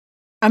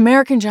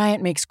American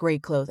Giant makes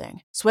great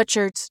clothing,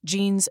 sweatshirts,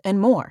 jeans, and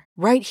more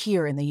right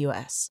here in the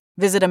U.S.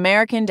 Visit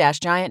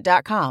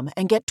American-Giant.com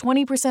and get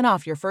 20%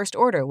 off your first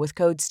order with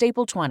code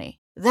STAPLE20.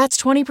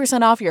 That's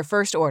 20% off your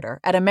first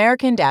order at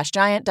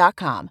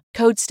American-Giant.com,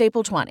 code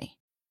STAPLE20.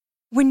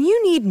 When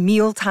you need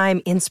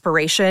mealtime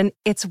inspiration,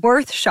 it's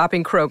worth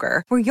shopping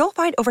Kroger, where you'll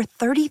find over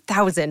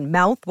 30,000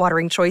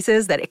 mouth-watering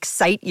choices that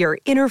excite your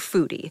inner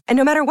foodie. And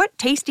no matter what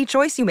tasty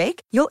choice you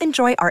make, you'll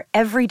enjoy our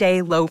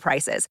everyday low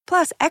prices,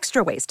 plus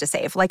extra ways to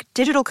save, like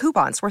digital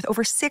coupons worth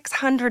over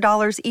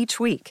 $600 each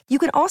week. You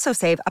can also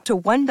save up to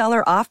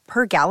 $1 off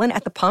per gallon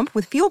at the pump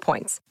with fuel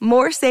points.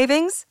 More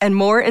savings and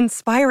more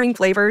inspiring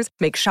flavors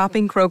make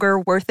shopping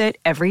Kroger worth it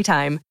every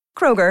time.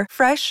 Kroger,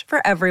 fresh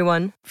for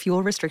everyone.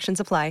 Fuel restrictions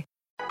apply.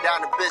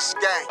 Down to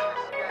Biscayne.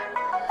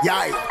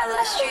 Yikes.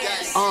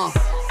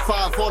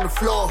 5 on the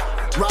floor.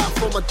 Ride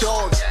for my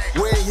dogs.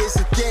 Where here's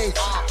the thing.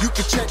 You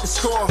can check the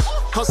score.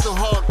 Hustle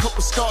hard,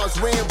 couple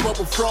scars. Wearing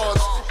bubble frauds.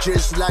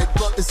 Just like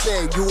Butler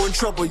said, you in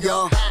trouble,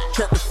 y'all.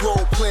 Kept the floor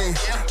playing.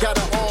 Got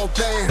it all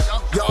band.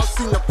 Y'all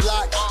seen the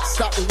block.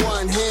 Stop with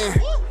one hand.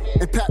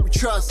 And Pat, we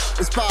trust.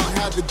 It's power,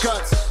 have the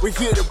guts. We're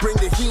here to bring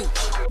the heat.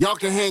 Y'all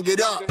can hang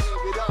it up.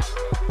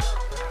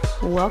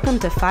 Welcome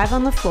to 5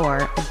 on the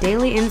Floor, a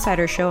daily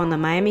insider show on the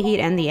Miami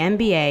Heat and the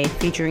NBA,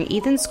 featuring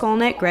Ethan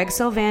Skolnick, Greg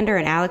Sylvander,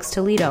 and Alex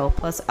Toledo,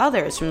 plus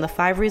others from the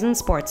 5 Reasons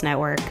Sports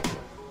Network.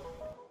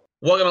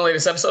 Welcome to the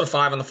latest episode of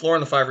 5 on the Floor on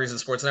the 5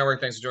 Reasons Sports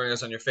Network. Thanks for joining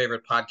us on your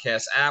favorite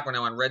podcast app. We're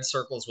now on Red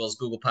Circle as well as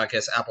Google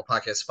Podcasts, Apple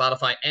Podcasts,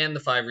 Spotify, and the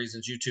 5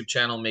 Reasons YouTube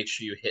channel. Make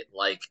sure you hit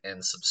like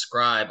and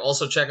subscribe.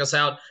 Also, check us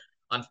out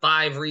on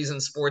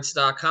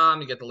 5reasonsports.com.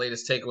 You get the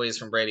latest takeaways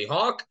from Brady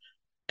Hawk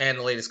and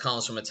the latest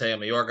columns from Mateo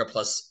Mayorga,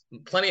 plus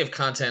plenty of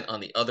content on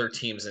the other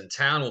teams in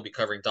town. We'll be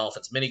covering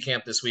Dolphins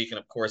minicamp this week. And,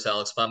 of course,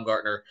 Alex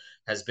Baumgartner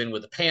has been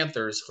with the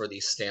Panthers for the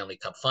Stanley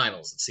Cup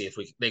Finals. Let's see if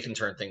they can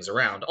turn things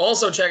around.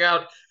 Also, check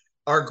out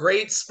our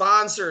great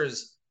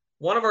sponsors.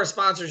 One of our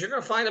sponsors, you're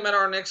going to find him at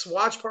our next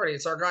watch party.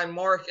 It's our guy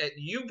Mark at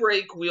U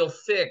Break Wheel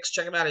Fix.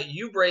 Check him out at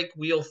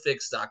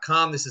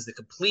ubreakwheelfix.com. This is the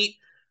complete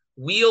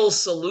wheel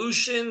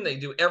solution. They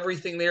do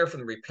everything there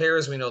from the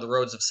repairs. We know the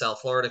roads of South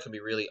Florida can be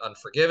really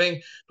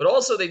unforgiving, but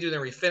also they do the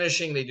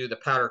refinishing, they do the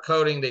powder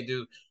coating, they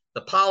do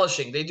the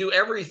polishing, they do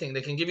everything.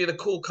 They can give you the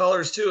cool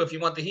colors too. If you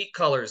want the Heat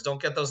colors,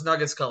 don't get those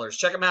Nuggets colors.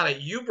 Check them out at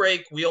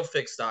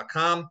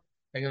ubreakwheelfix.com.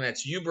 Again,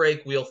 that's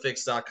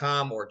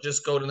ubreakwheelfix.com, or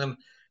just go to them.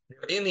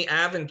 They're in the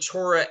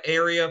Aventura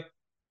area. You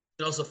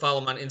can also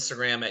follow them on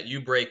Instagram at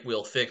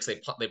ubreakwheelfix.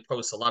 They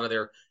post a lot of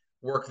their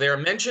work there.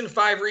 Mention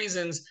 5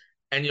 Reasons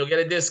and you'll get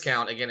a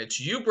discount. Again, it's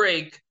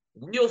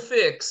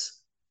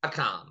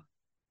ubreakwheelfix.com.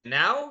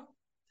 Now,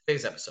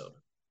 today's episode.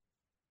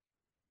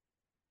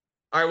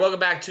 All right, welcome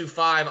back to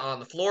 5 on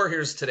the Floor.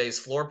 Here's today's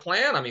floor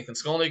plan. I'm Ethan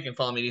Skolnick. You can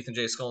follow me at Ethan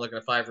J. Skolnick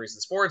at 5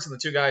 Reasons Sports. And the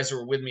two guys who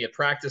are with me at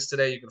practice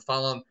today, you can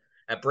follow them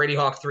at Brady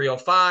Hawk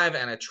 305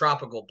 and at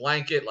Tropical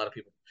Blanket. A lot of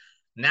people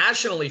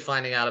nationally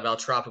finding out about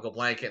Tropical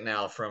Blanket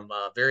now from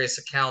various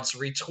accounts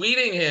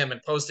retweeting him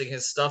and posting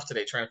his stuff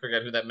today, trying to figure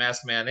out who that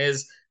masked man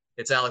is.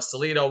 It's Alex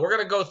Toledo. We're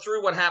going to go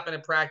through what happened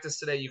in practice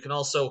today. You can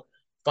also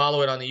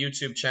follow it on the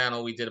YouTube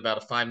channel. We did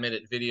about a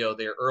 5-minute video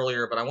there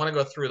earlier, but I want to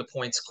go through the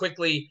points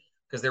quickly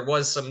because there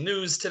was some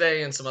news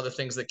today and some other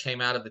things that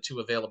came out of the two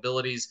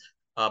availabilities,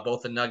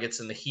 both the Nuggets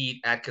and the Heat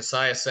at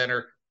Kaseya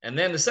Center. And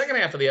then the second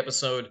half of the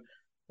episode,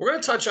 we're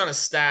going to touch on a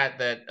stat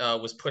that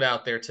was put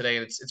out there today,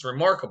 and it's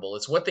remarkable.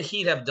 It's what the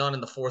Heat have done in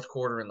the fourth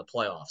quarter in the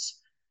playoffs.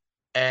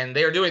 And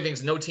they are doing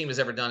things no team has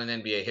ever done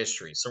in NBA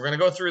history. So we're going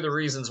to go through the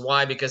reasons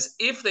why, because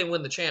if they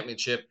win the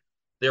championship,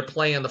 their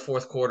play in the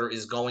fourth quarter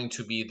is going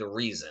to be the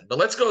reason. But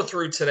let's go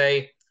through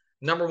today,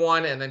 number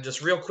one, and then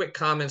just real quick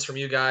comments from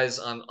you guys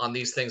on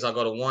these things. I'll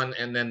go to one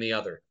and then the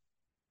other.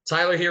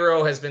 Tyler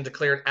Herro has been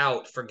declared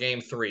out for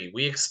Game 3.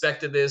 We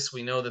expected this.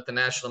 We know that the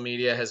national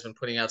media has been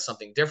putting out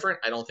something different.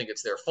 I don't think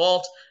it's their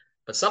fault,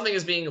 but something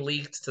is being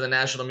leaked to the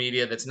national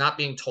media that's not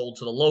being told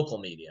to the local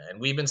media. And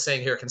we've been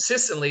saying here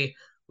consistently,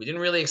 we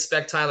didn't really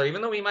expect Tyler,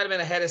 even though he might have been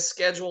ahead of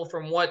schedule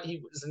from what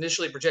he was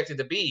initially projected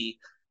to be,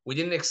 we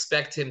didn't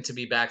expect him to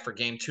be back for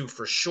Game 2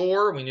 for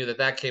sure. We knew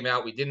that came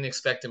out. We didn't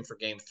expect him for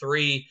Game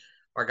 3.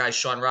 Our guy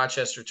Sean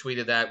Rochester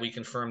tweeted that. We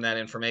confirmed that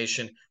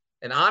information.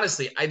 And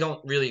honestly, I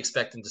don't really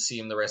expect him to see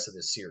him the rest of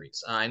this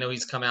series. I know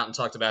he's come out and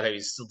talked about how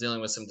he's still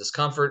dealing with some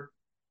discomfort.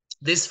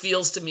 This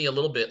feels to me a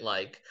little bit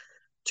like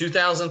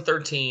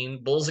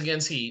 2013 Bulls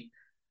against Heat,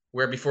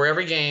 where before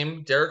every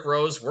game, Derrick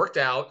Rose worked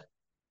out.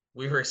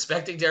 We were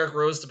expecting Derrick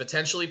Rose to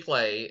potentially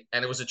play,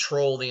 and it was a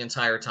troll the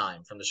entire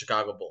time from the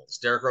Chicago Bulls.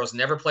 Derrick Rose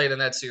never played in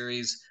that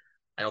series.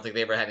 I don't think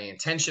they ever had any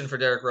intention for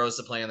Derrick Rose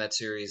to play in that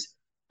series.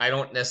 I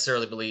don't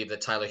necessarily believe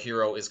that Tyler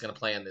Herro is going to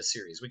play in this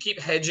series. We keep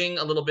hedging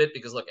a little bit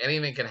because, look,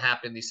 anything can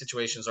happen. These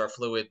situations are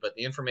fluid, but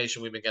the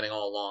information we've been getting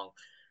all along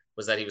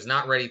was that he was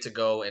not ready to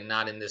go and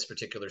not in this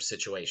particular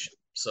situation.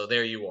 So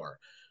there you are.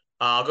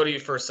 I'll go to you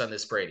first on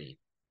this, Brady.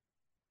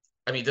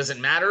 I mean, does it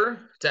matter?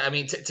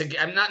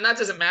 Not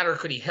does it matter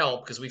could he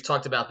help, because we've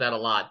talked about that a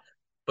lot,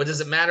 but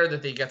does it matter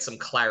that they get some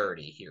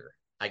clarity here,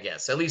 I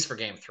guess, at least for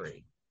Game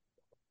 3?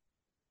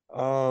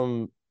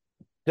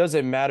 Does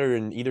it matter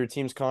in either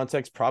team's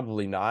context?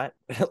 Probably not.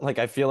 Like,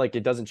 I feel like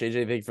it doesn't change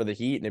anything for the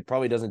Heat, and it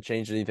probably doesn't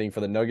change anything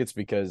for the Nuggets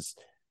because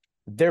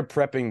they're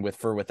prepping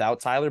without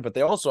Tyler, but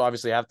they also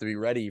obviously have to be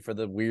ready for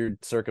the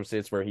weird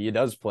circumstance where he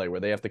does play, where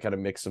they have to kind of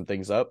mix some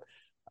things up.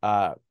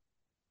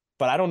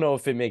 But I don't know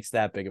if it makes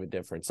that big of a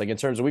difference. Like, in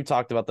terms of, we've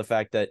talked about the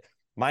fact that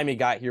Miami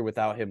got here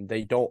without him.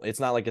 It's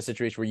not like a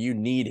situation where you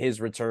need his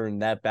return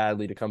that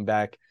badly to come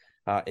back.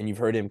 And you've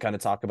heard him kind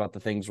of talk about the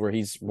things where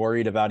he's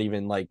worried about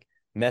even like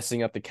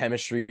messing up the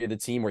chemistry of the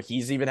team, where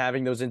he's even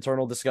having those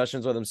internal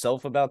discussions with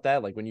himself about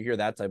that. Like, when you hear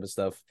that type of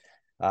stuff,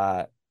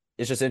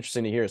 it's just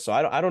interesting to hear. So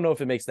I don't know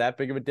if it makes that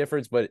big of a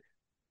difference, but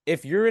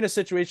if you're in a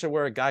situation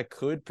where a guy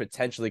could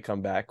potentially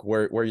come back,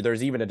 where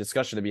there's even a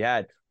discussion to be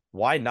had,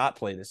 why not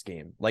play this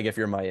game? Like, if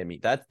you're Miami,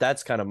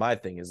 that's kind of my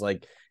thing, is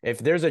like, if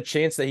there's a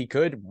chance that he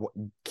could,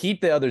 keep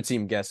the other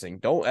team guessing.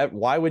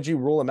 Why would you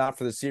rule him out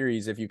for the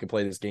series if you could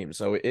play this game?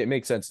 So it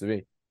makes sense to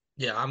me.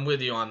 Yeah, I'm with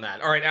you on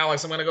that. All right,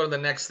 Alex, I'm going to go to the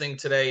next thing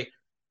today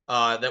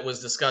that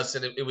was discussed,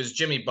 and it was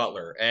Jimmy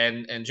Butler.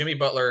 And Jimmy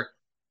Butler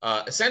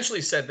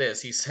essentially said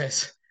this. He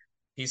said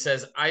he's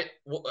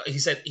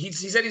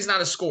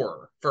not a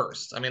scorer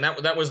first. I mean,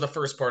 that was the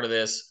first part of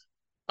this.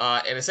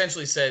 And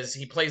essentially says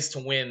he plays to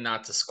win,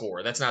 not to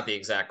score. That's not the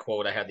exact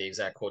quote. I had the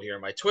exact quote here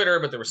on my Twitter,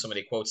 but there were so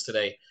many quotes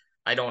today,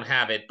 I don't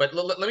have it. But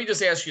let me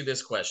just ask you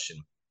this question.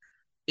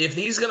 If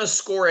he's going to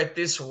score at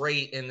this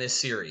rate in this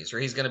series, or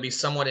he's going to be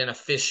somewhat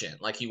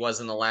inefficient like he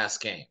was in the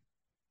last game,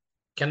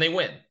 can they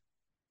win?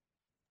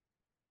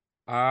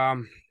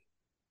 Can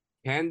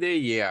they?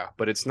 Yeah,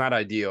 but it's not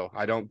ideal.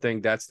 I don't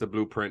think that's the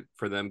blueprint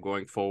for them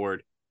going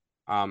forward.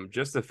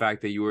 Just the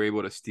fact that you were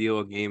able to steal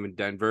a game in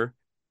Denver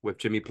with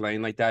Jimmy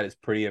playing like that is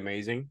pretty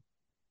amazing,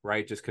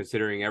 right? Just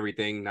considering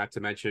everything, not to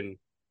mention,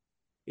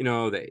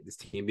 this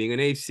team being an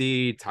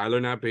AC, Tyler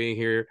not being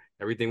here,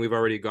 everything we've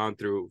already gone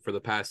through for the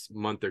past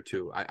month or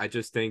two. I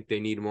just think they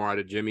need more out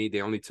of Jimmy.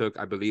 They only took,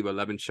 I believe,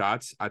 11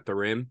 shots at the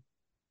rim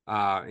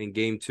in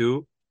game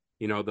 2.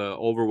 The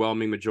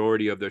overwhelming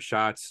majority of their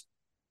shots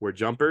were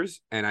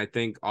jumpers, and I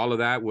think all of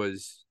that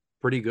was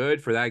pretty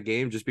good for that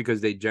game, just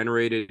because they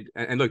generated,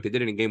 and look, they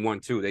did it in game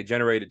 1 too. They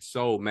generated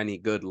so many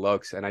good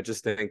looks, and I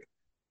just think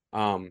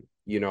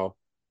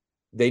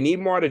they need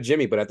more out of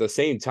Jimmy, but at the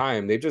same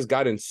time, they've just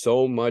gotten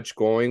so much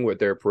going with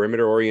their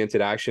perimeter oriented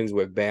actions,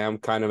 with Bam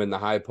kind of in the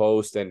high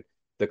post and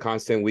the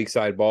constant weak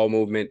side ball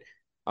movement.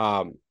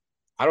 I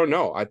don't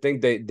know. I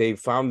think they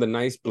found the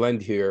nice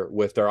blend here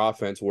with their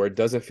offense, where it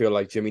doesn't feel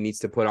like Jimmy needs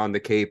to put on the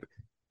cape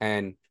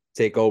and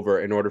take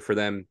over in order for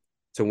them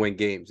to win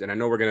games. And I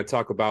know we're going to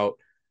talk about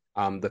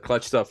the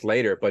clutch stuff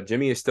later, but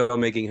Jimmy is still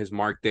making his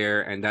mark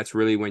there, and that's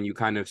really when you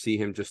kind of see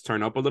him just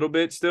turn up a little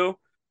bit still.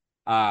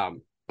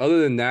 Other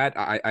than that,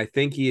 I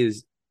think he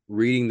is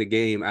reading the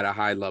game at a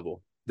high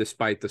level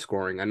despite the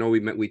scoring. I know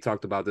we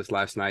talked about this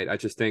last night. I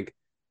just think,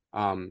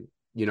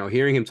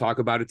 hearing him talk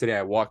about it today,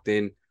 I walked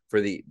in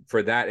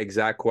for that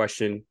exact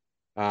question,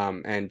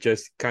 and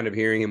just kind of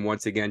hearing him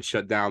once again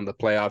shut down the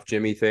playoff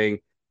Jimmy thing.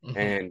 Mm-hmm.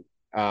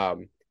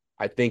 And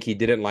I think he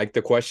didn't like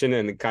the question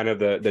and kind of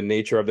the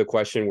nature of the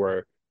question,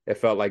 where it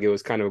felt like it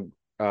was kind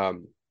of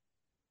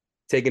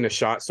taking a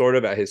shot sort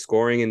of at his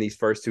scoring in these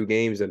first 2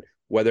 games and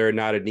whether or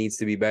not it needs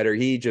to be better.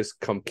 He just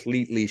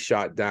completely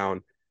shot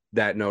down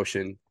that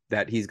notion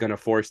that he's going to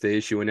force the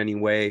issue in any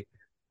way.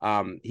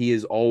 He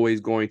is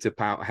always going to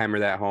hammer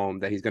that home,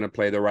 that he's going to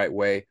play the right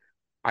way.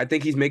 I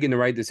think he's making the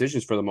right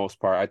decisions for the most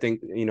part. I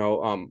think,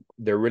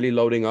 they're really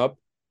loading up,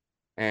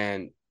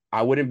 and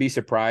I wouldn't be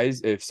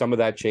surprised if some of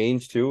that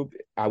changed too.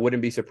 I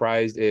wouldn't be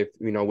surprised if,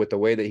 with the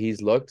way that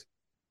he's looked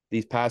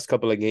these past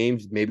couple of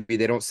games, maybe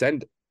they don't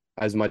send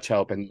as much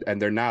help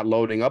and they're not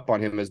loading up on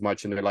him as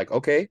much. And they're like,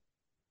 okay,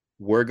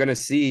 we're going to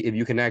see if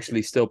you can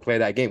actually still play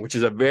that game, which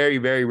is a very,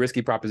 very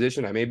risky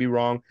proposition. I may be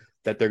wrong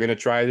that they're going to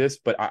try this,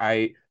 but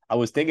I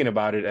was thinking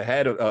about it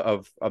ahead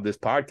of this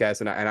podcast.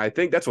 And I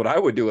think that's what I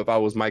would do if I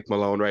was Mike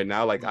Malone right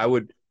now. Like I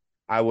would,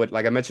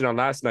 like I mentioned on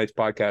last night's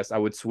podcast, I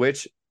would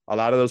switch a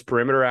lot of those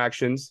perimeter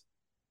actions.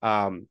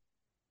 I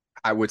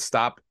would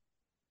stop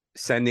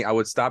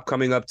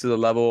coming up to the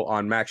level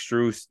on Max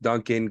Strus,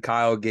 Duncan,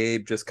 Kyle,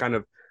 Gabe, just kind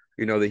of,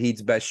 the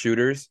Heat's best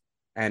shooters,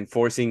 and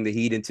forcing the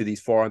Heat into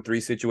these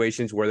 4-on-3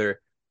 situations where they're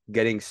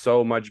getting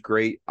so much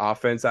great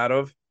offense out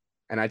of.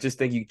 And I just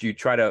think you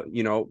try to,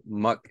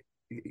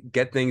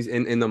 get things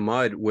in the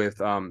mud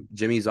with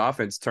Jimmy's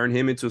offense, turn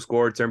him into a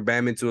scorer, turn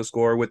Bam into a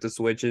scorer with the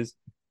switches.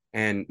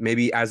 And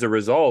maybe as a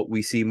result,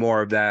 we see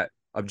more of that,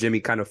 of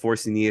Jimmy kind of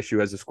forcing the issue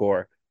as a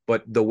scorer.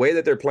 But the way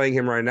that they're playing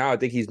him right now, I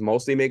think he's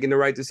mostly making the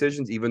right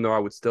decisions, even though I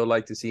would still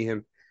like to see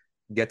him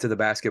get to the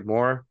basket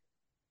more.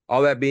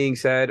 All that being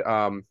said,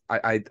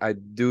 I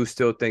do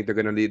still think they're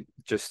going to need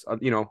just, a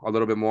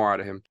little bit more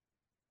out of him.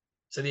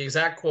 So the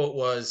exact quote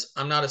was,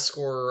 "I'm not a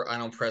scorer. I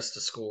don't press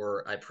to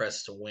score. I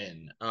press to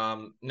win."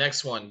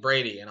 Next one,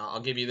 Brady. And I'll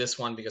give you this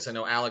one because I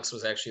know Alex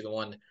was actually the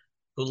one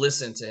who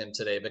listened to him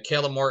today. But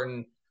Caleb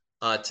Martin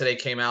today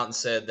came out and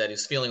said that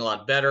he's feeling a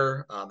lot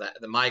better, that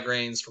the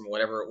migraines from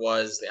whatever it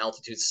was, the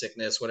altitude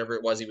sickness, whatever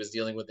it was he was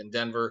dealing with in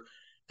Denver,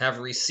 have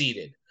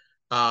receded.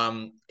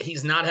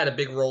 He's not had a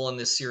big role in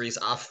this series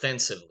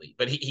offensively,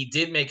 but he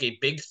did make a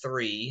big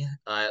three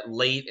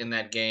late in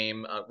that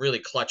game, a really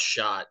clutch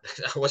shot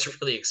I wasn't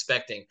really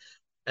expecting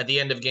at the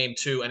end of game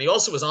 2. And he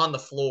also was on the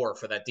floor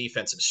for that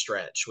defensive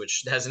stretch,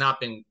 which has not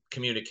been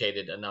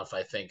communicated enough,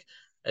 I think,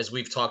 as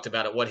we've talked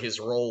about it, what his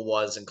role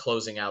was in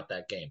closing out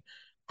that game.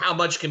 How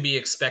much can be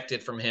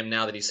expected from him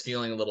now that he's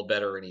feeling a little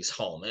better and he's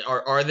home?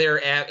 Are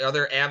there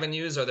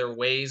avenues, are there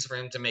ways for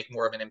him to make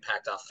more of an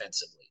impact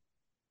offensively?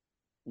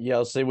 Yeah,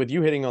 I'll say with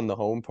you hitting on the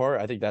home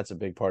part, I think that's a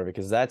big part of it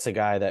because that's a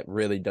guy that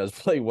really does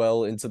play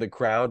well into the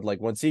crowd.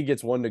 Like once he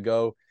gets one to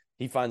go,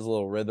 he finds a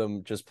little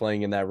rhythm just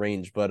playing in that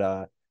range.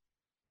 But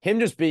him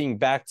just being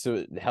back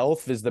to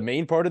health is the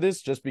main part of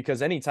this, just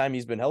because anytime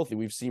he's been healthy,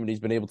 we've seen what he's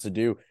been able to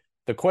do.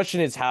 The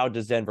question is, how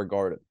does Denver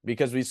guard him?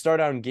 Because we start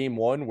out in game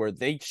 1 where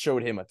they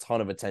showed him a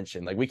ton of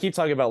attention. Like we keep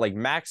talking about like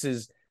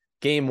Max's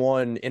game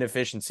 1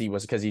 inefficiency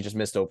was because he just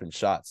missed open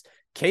shots.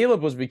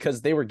 Caleb was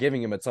because they were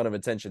giving him a ton of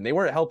attention. They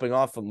weren't helping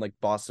off him like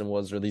Boston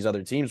was or these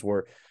other teams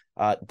were.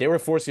 They were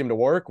forcing him to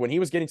work. When he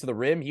was getting to the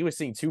rim, he was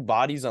seeing 2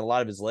 bodies on a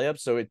lot of his layups.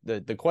 So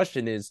the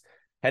question is,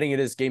 heading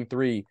into this game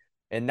 3,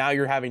 and now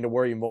you're having to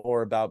worry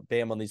more about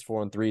Bam on these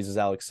 4-on-3s, as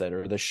Alex said,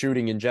 or the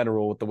shooting in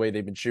general with the way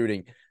they've been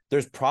shooting.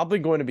 There's probably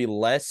going to be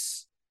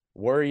less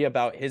worry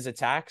about his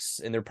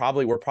attacks, and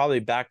we're probably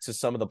back to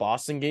some of the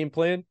Boston game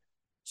plan.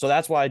 So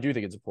that's why I do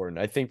think it's important.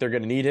 I think they're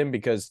going to need him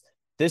because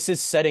this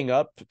is setting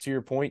up, to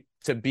your point,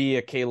 to be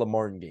a Caleb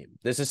Martin game.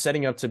 This is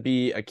setting up to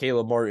be a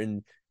Caleb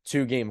Martin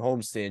 2-game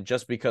homestand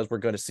just because we're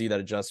going to see that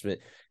adjustment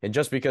and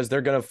just because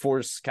they're going to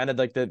force kind of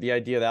like the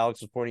idea that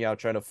Alex was pointing out,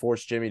 trying to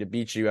force Jimmy to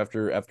beat you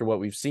after what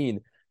we've seen.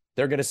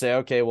 They're going to say,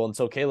 okay, well,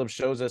 until Caleb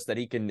shows us that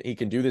he can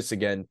do this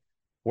again,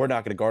 we're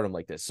not going to guard him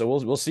like this. So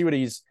we'll see what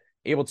he's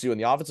able to do in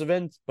the offensive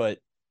end. But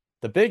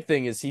the big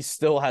thing is he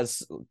still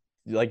has,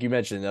 like you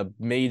mentioned, a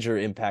major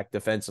impact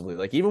defensively.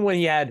 Like even when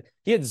he had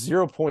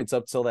 0 points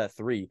up till that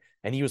 3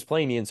 and he was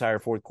playing the entire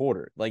fourth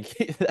quarter. Like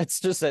that's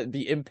just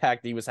the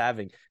impact he was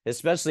having,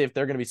 especially if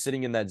they're going to be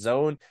sitting in that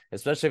zone,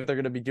 especially if they're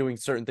going to be doing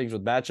certain things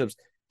with matchups.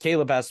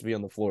 Caleb has to be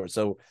on the floor.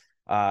 So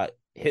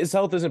his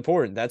health is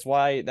important. That's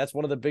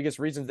one of the biggest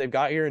reasons they've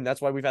got here. And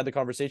that's why we've had the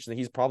conversation that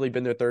he's probably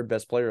been their 3rd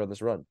best player on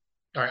this run.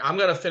 All right, I'm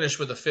going to finish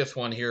with the 5th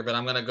one here, but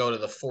I'm going to go to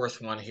the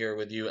 4th one here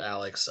with you,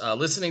 Alex.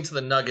 Listening to the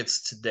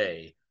Nuggets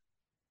today,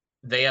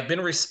 they have been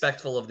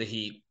respectful of the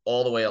Heat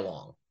all the way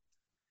along,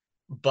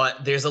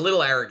 but there's a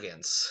little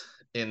arrogance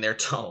in their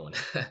tone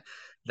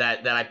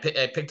that I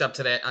picked up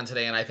today,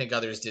 and I think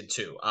others did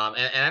too.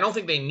 And I don't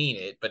think they mean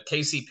it, but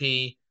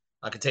KCP,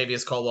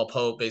 Kentavious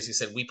Caldwell-Pope basically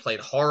said, we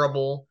played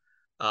horrible.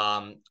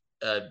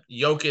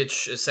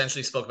 Jokic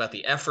essentially spoke about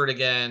the effort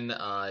again.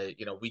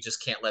 We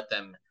just can't let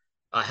them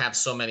have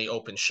so many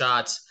open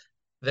shots.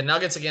 The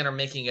Nuggets, again, are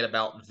making it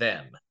about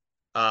them.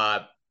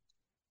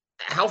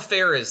 How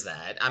fair is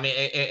that? I mean,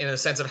 in a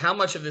sense of how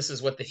much of this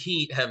is what the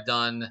Heat have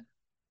done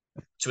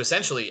to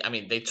essentially, I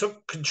mean, they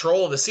took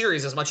control of the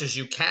series as much as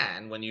you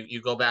can when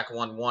you go back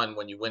 1-1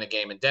 when you win a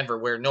game in Denver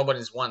where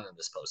nobody's won in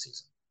this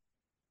postseason.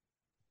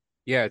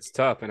 Yeah, it's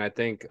tough. And I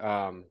think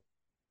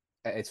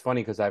it's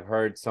funny because I've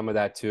heard some of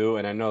that too.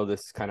 And I know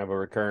this is kind of a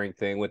recurring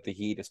thing with the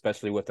Heat,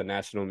 especially with the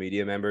national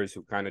media members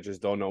who kind of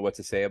just don't know what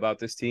to say about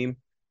this team.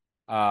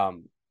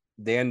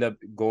 They end up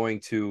going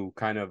to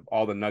kind of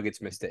all the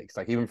Nuggets mistakes.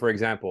 Like even, for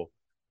example,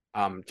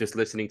 just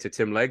listening to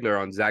Tim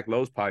Legler on Zach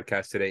Lowe's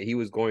podcast today, he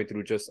was going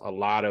through just a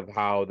lot of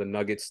how the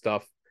Nuggets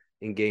stuff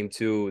in game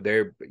 2,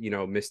 their,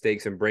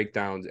 mistakes and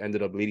breakdowns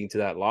ended up leading to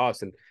that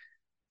loss. And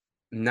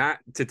not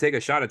to take a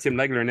shot at Tim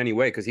Legler in any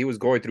way, because he was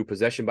going through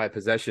possession by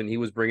possession. He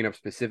was bringing up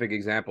specific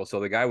examples. So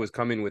the guy was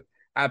coming with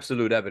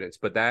absolute evidence,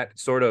 but that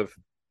sort of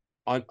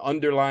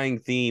underlying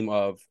theme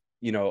of,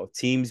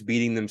 teams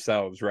beating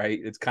themselves, right?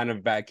 It's kind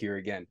of back here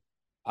again.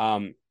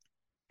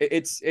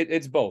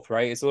 It's both,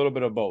 right? It's a little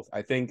bit of both.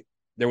 I think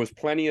there was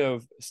plenty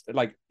of,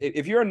 like,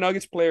 if you're a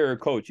Nuggets player or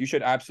coach, you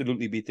should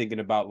absolutely be thinking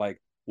about, like,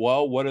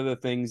 well, what are the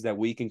things that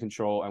we can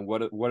control, and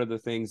what are the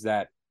things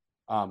that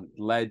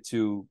led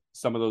to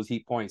some of those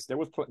Heat points.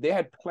 They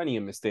had plenty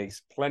of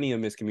mistakes, plenty of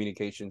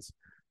miscommunications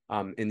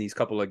in these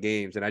couple of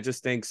games, and I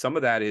just think some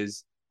of that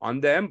is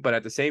on them, but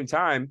at the same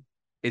time,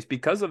 it's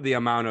because of the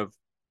amount of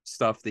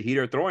stuff the Heat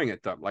are throwing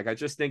at them. Like, I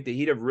just think the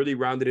Heat have really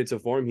rounded into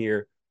form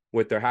here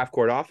with their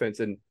half-court offense,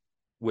 and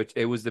which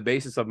it was the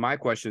basis of my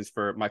questions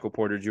for Michael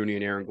Porter Jr.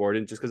 and Aaron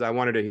Gordon, just because I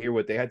wanted to hear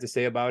what they had to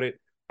say about it.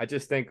 I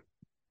just think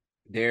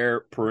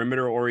their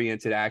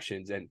perimeter-oriented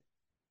actions and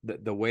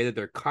the way that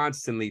they're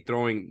constantly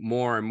throwing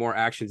more and more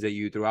actions at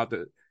you throughout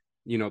the,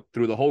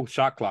 through the whole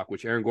shot clock,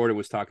 which Aaron Gordon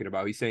was talking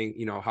about. He's saying,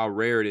 how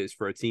rare it is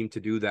for a team to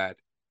do that,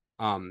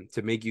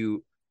 to make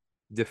you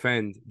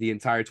defend the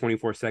entire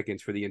 24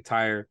 seconds for the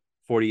entire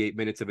 48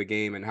 minutes of a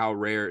game, and how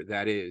rare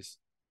that is.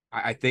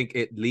 I think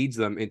it leads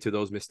them into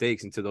those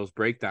mistakes, into those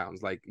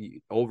breakdowns, like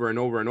over and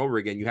over and over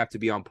again. You have to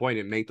be on point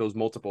and make those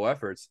multiple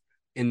efforts.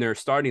 In their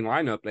starting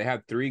lineup, they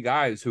have 3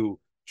 guys who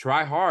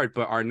try hard,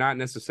 but are not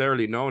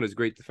necessarily known as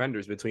great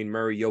defenders, between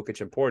Murray,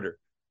 Jokic, and Porter.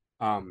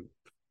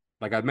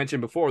 Like I've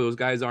mentioned before, those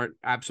guys aren't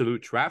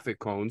absolute traffic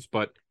cones,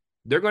 but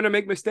they're going to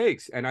make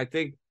mistakes. And I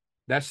think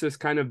that's just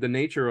kind of the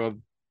nature of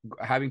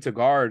having to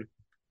guard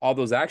all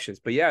those actions.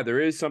 But yeah, there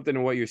is something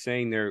in what you're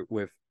saying there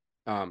with,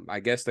 I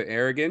guess, the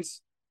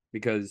arrogance,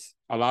 because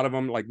a lot of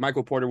them, like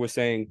Michael Porter was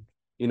saying,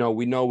 we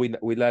know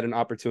we let an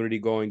opportunity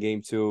go in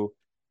game 2.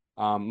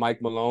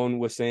 Mike Malone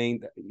was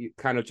saying,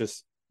 kind of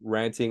just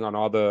ranting on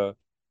all the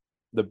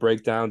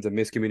breakdowns and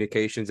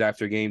miscommunications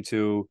after game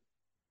 2.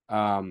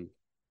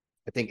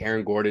 I think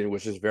Aaron Gordon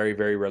was just very,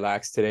 very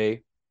relaxed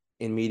today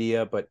in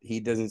media, but he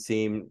doesn't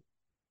seem,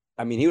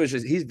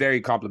 he's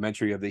very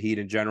complimentary of the Heat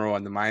in general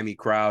and the Miami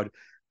crowd.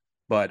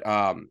 But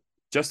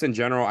just in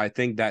general, I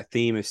think that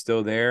theme is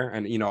still there.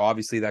 And,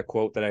 obviously that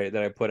quote that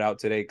I put out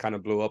today kind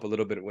of blew up a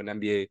little bit when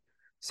NBA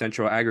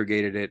Central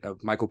aggregated it,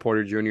 of Michael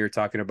Porter Jr.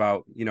 talking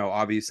about,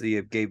 obviously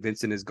if Gabe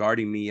Vincent is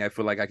guarding me, I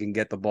feel like I can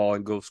get the ball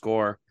and go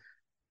score.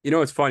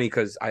 It's funny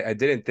because I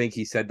didn't think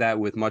he said that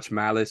with much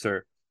malice,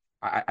 or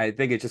I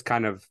think it just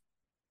kind of,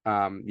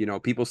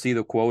 people see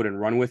the quote and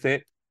run with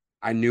it.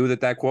 I knew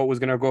that quote was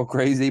going to go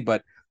crazy,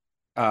 but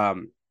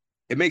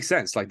it makes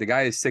sense. Like, the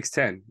guy is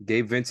 6'10".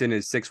 Gabe Vincent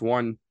is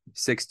 6'1",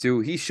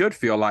 6'2". He should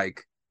feel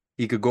like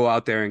he could go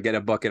out there and get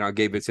a bucket on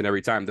Gabe Vincent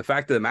every time. The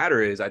fact of the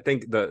matter is, I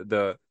think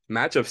the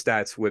matchup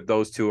stats with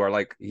those two are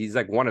like, he's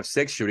like 1 of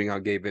 6 shooting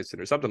on Gabe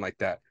Vincent or something like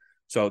that.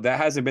 So that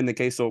hasn't been the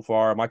case so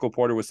far. Michael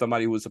Porter was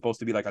somebody who was supposed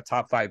to be like a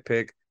top 5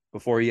 pick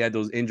before he had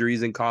those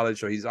injuries in college.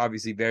 So he's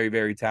obviously very,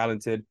 very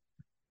talented.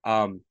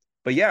 But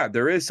yeah,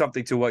 there is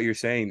something to what you're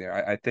saying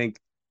there. I think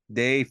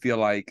they feel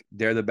like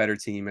they're the better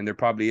team, and there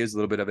probably is a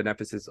little bit of an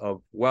emphasis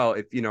of, well,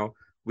 if,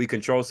 we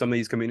control some of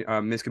these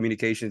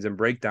miscommunications and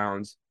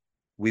breakdowns,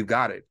 we've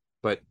got it.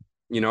 But,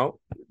 the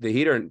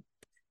Heat are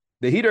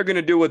going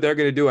to do what they're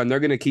going to do, and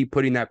they're going to keep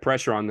putting that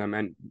pressure on them.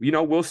 And,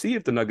 we'll see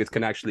if the Nuggets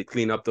can actually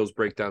clean up those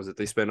breakdowns that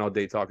they spend all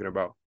day talking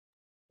about.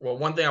 Well,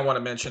 one thing I want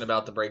to mention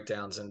about the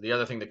breakdowns, and the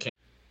other thing that came.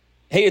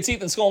 Hey, it's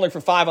Ethan Skolnick for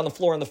 5 on the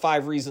Floor on the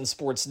 5 Reasons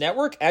Sports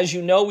Network. As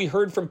you know, we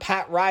heard from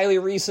Pat Riley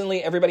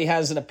recently. Everybody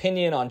has an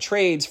opinion on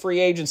trades, free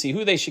agency,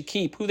 who they should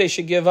keep, who they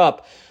should give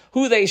up,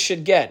 who they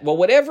should get. Well,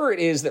 whatever it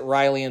is that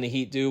Riley and the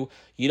Heat do,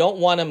 you don't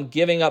want them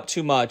giving up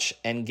too much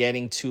and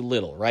getting too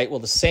little, right? Well,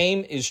 the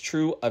same is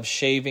true of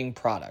shaving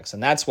products,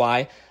 and that's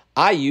why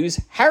I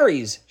use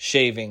Harry's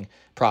shaving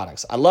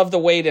products. I love the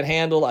weight it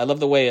handles, I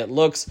love the way it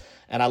looks,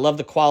 and I love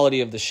the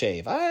quality of the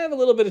shave. I have a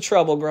little bit of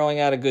trouble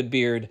growing out a good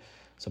beard,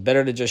 so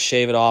better to just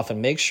shave it off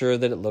and make sure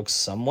that it looks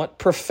somewhat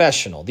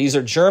professional. These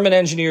are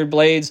German-engineered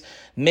blades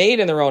made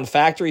in their own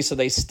factory, so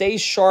they stay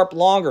sharp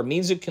longer.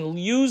 Means you can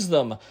use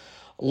them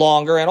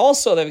longer. And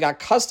also, they've got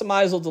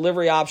customizable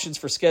delivery options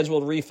for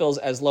scheduled refills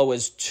as low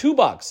as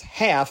 $2,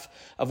 half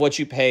of what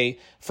you pay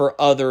for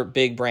other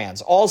big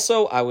brands.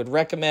 Also, I would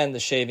recommend the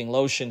shaving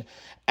lotion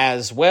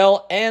as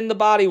well, and the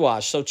body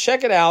wash. So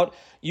check it out.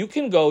 You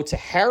can go to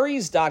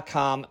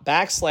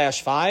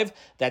harrys.com/5.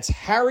 That's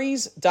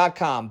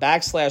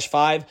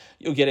harrys.com/5.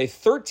 You'll get a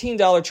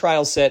 $13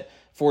 trial set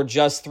for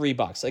just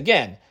 $3.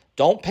 Again,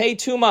 don't pay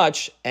too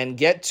much and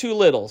get too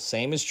little.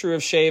 Same is true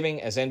of shaving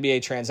as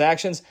NBA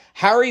transactions.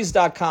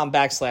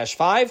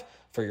 harrys.com/5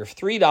 for your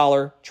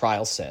 $3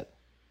 trial set.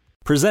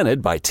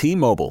 Presented by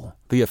T-Mobile,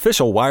 the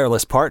official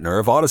wireless partner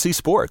of Odyssey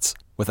Sports.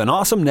 With an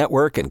awesome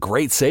network and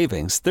great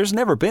savings, there's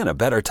never been a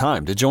better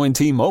time to join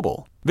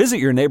T-Mobile. Visit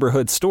your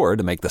neighborhood store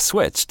to make the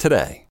switch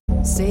today.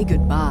 Say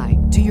goodbye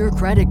to your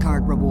credit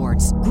card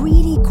rewards.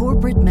 Greedy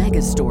corporate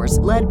mega stores,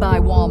 led by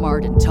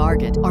Walmart and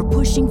Target, are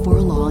pushing for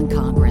a law in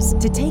Congress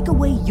to take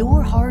away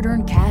your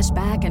hard-earned cash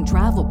back and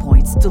travel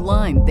points to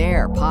line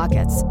their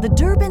pockets. The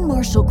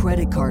Durbin-Marshall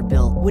credit card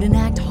bill would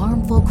enact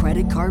harmful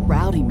credit card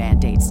routing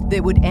mandates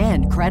that would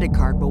end credit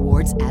card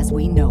rewards as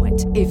we know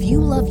it. If you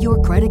love your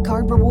credit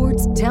card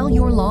rewards, tell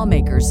your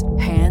lawmakers,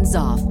 hands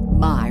off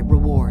my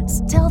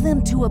rewards. Tell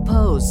them to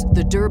oppose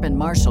the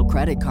Durbin-Marshall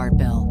credit card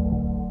bill.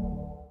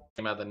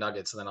 Out the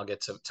Nuggets, and then I'll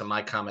get to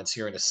my comments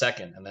here in a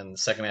second. And then the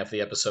second half of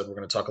the episode, we're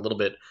going to talk a little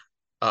bit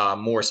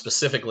more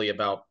specifically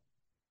about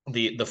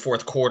the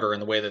fourth quarter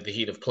and the way that the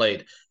Heat have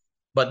played.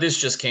 But this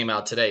just came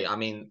out today. I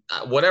mean,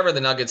 whatever the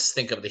Nuggets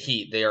think of the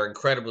Heat, they are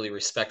incredibly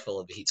respectful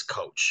of the Heat's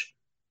coach.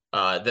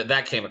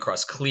 That came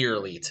across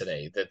clearly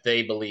today, that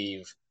they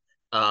believe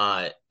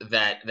that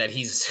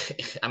he's,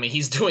 I mean,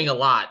 he's doing a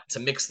lot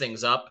to mix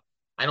things up.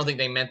 I don't think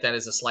they meant that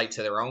as a slight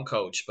to their own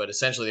coach, but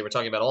essentially they were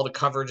talking about all the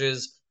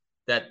coverages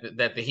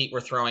that the Heat were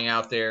throwing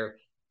out there,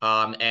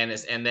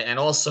 and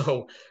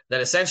also that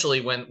essentially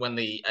when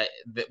they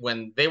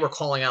were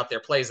calling out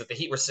their plays, that the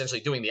Heat were essentially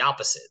doing the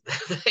opposite.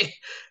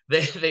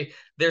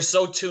 They're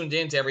so tuned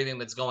into everything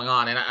that's going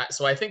on, and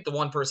so I think the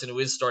one person who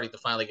is starting to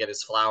finally get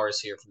his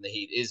flowers here from the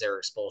Heat is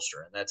Erik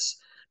Spoelstra, and that's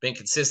been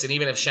consistent.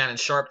 Even if Shannon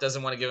Sharpe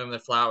doesn't want to give him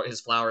his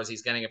flowers,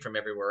 he's getting it from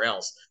everywhere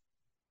else.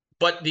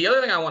 But the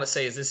other thing I want to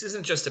say is this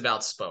isn't just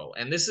about Spo,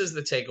 and this is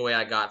the takeaway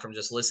I got from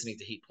just listening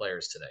to Heat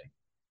players today.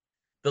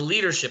 The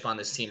leadership on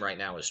this team right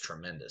now is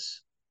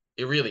tremendous.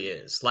 It really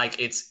is. Like,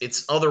 it's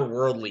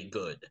otherworldly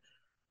good.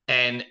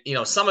 And,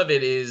 some of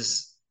it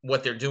is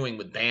what they're doing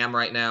with Bam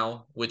right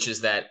now, which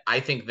is that I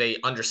think they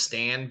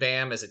understand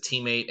Bam as a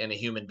teammate and a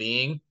human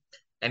being.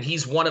 And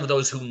he's one of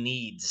those who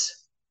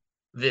needs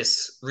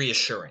this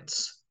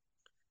reassurance.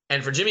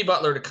 And for Jimmy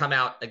Butler to come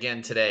out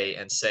again today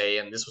and say,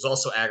 and this was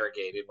also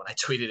aggregated when I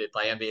tweeted it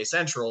by NBA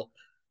Central,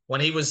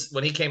 when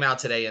he came out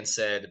today and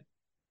said,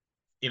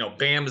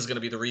 Bam is going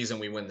to be the reason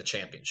we win the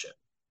championship.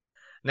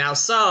 Now,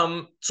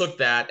 some took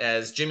that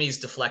as Jimmy's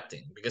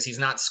deflecting because he's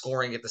not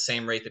scoring at the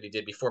same rate that he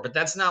did before, but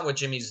that's not what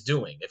Jimmy's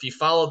doing. If you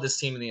followed this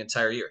team in the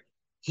entire year,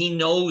 he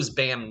knows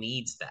Bam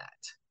needs that.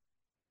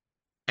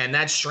 And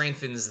that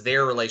strengthens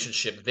their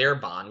relationship, their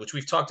bond, which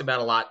we've talked about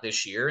a lot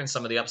this year and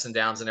some of the ups and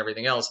downs and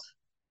everything else.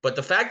 But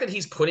the fact that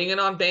he's putting it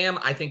on Bam,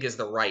 I think is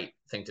the right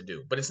thing to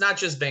do. But it's not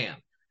just Bam.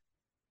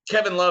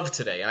 Kevin Love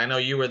today, and I know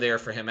you were there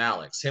for him,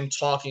 Alex, him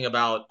talking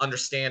about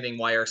understanding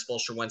why Erik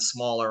Spoelstra went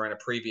smaller in a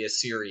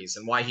previous series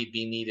and why he'd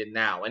be needed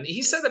now. And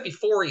he said that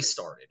before he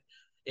started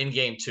in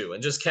game 2.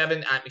 And just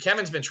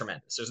Kevin's been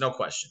tremendous. There's no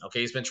question.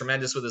 Okay, he's been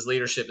tremendous with his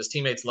leadership. His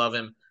teammates love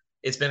him.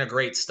 It's been a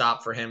great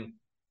stop for him.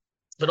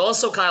 But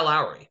also Kyle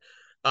Lowry.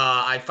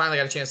 I finally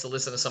got a chance to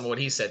listen to some of what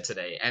he said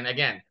today. And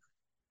again,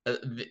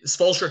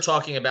 Spoelstra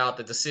talking about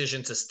the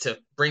decision to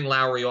bring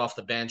Lowry off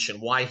the bench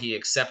and why he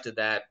accepted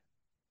that.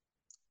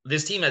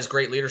 This team has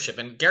great leadership.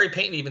 And Gary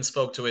Payton even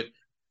spoke to it.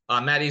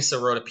 Matt Issa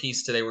wrote a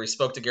piece today where he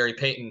spoke to Gary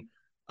Payton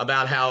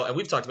about how, and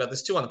we've talked about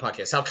this too on the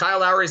podcast, how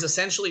Kyle Lowry is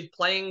essentially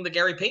playing the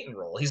Gary Payton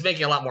role. He's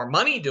making a lot more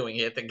money doing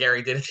it than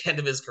Gary did at the end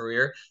of his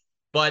career.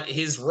 But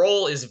his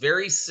role is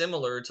very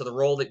similar to the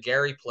role that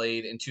Gary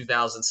played in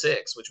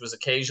 2006, which was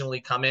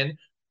occasionally come in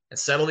and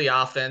settle the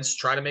offense,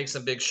 try to make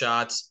some big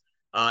shots,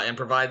 and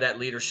provide that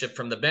leadership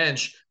from the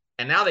bench.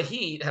 And now the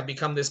Heat have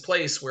become this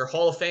place where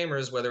Hall of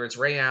Famers, whether it's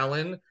Ray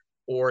Allen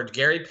or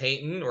Gary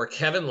Payton or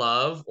Kevin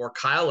Love or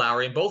Kyle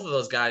Lowry, and both of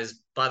those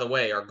guys, by the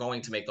way, are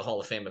going to make the Hall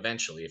of Fame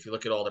eventually. If you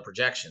look at all the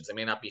projections, they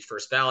may not be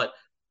first ballot.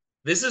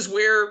 This is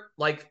where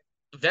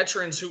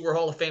veterans who were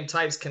Hall of Fame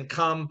types can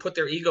come, put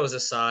their egos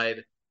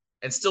aside,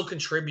 and still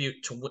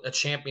contribute to a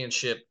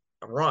championship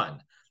run.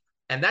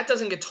 And that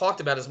doesn't get talked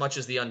about as much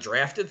as the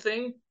undrafted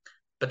thing,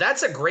 but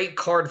that's a great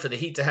card for the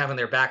Heat to have in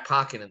their back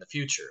pocket in the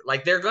future.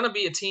 They're going to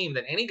be a team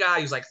that any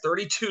guy who's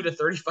 32 to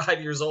 35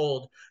 years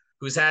old,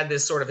 who's had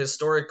this sort of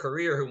historic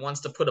career, who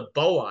wants to put a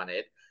bow on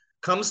it,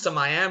 comes to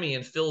Miami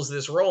and fills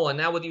this role. And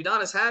now with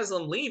Udonis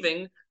Haslem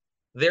leaving,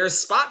 there's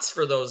spots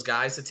for those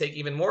guys to take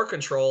even more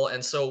control.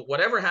 And so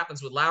whatever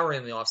happens with Lowry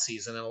in the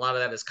offseason, and a lot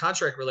of that is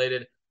contract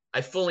related, I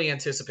fully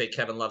anticipate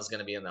Kevin Love is going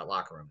to be in that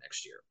locker room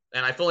next year.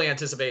 And I fully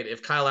anticipate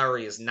if Kyle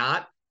Lowry is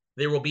not,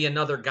 there will be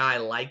another guy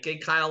like a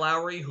Kyle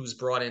Lowry who's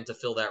brought in to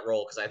fill that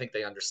role, because I think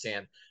they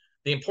understand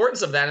the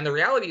importance of that. And the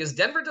reality is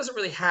Denver doesn't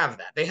really have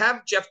that. They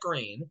have Jeff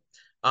Green,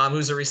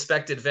 who's a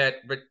respected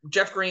vet, but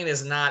Jeff Green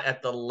is not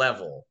at the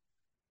level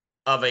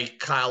of a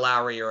Kyle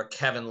Lowry or a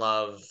Kevin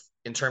Love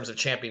in terms of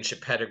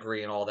championship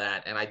pedigree and all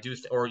that. And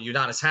or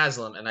Udonis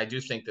Haslem, and I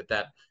do think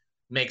that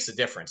makes a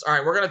difference. All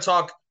right, we're going to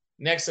talk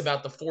next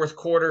about the fourth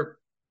quarter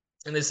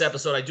in this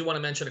episode. I do want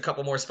to mention a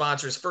couple more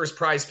sponsors. First,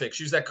 Prize Picks.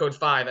 Use that code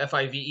 5,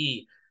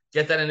 F-I-V-E.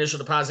 Get that initial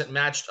deposit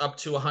matched up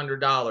to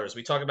 $100.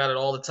 We talk about it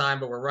all the time,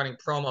 but we're running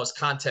promos,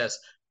 contests,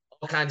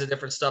 all kinds of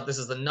different stuff. This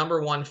is the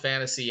 #1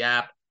 fantasy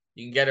app.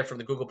 You can get it from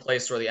the Google Play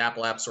Store, the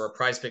Apple App Store,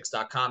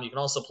 prizepicks.com. You can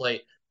also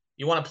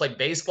you want to play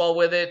baseball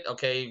with it.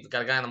 Okay, you've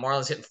got a guy on the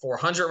Marlins hitting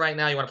 400 right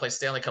now. You want to play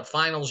Stanley Cup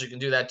Finals, you can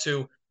do that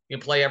too. You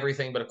can play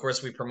everything, but of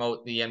course we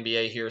promote the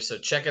NBA here, so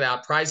check it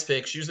out. Prize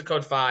Picks. Use the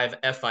code 5,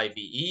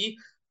 F-I-V-E.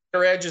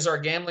 Better Edge is our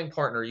gambling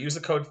partner. Use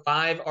the code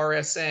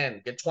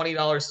 5RSN. Get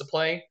 $20 to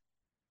play.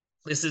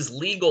 This is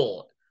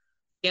legal.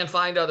 You can't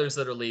find others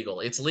that are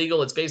legal. It's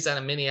legal. It's based out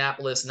of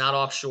Minneapolis, not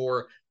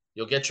offshore.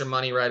 You'll get your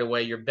money right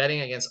away. You're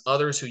betting against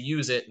others who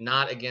use it,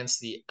 not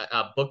against the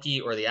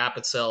bookie or the app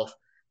itself.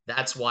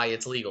 That's why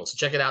it's legal. So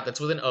check it out. That's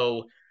with an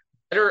O,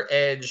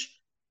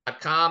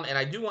 betteredge.com. And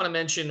I do want to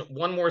mention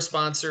one more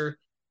sponsor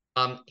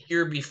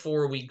here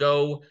before we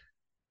go,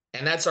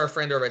 and that's our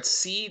friend over at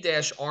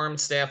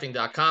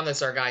c-armstaffing.com.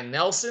 That's our guy,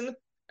 Nelson.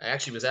 I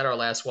actually was at our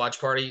last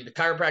watch party. The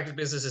chiropractic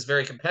business is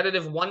very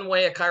competitive. One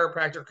way a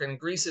chiropractor can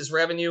increase his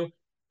revenue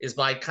is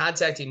by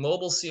contacting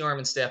Mobile C-Arm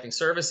and Staffing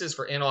Services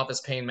for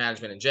in-office pain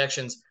management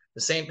injections.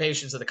 The same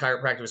patients that the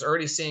chiropractor is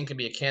already seeing can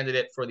be a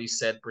candidate for these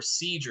said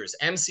procedures.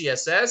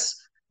 MCSS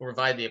will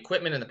provide the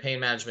equipment and the pain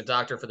management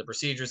doctor for the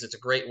procedures. It's a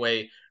great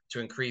way to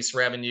increase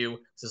revenue.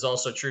 This is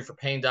also true for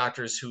pain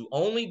doctors who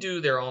only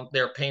do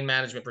their pain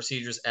management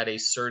procedures at a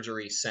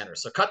surgery center.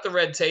 So cut the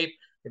red tape.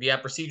 If you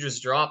have procedures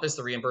at your office,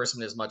 the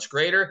reimbursement is much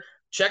greater.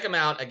 Check them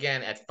out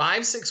again at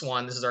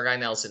 561. This is our guy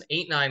Nelson,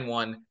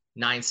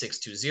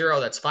 891-9620.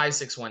 That's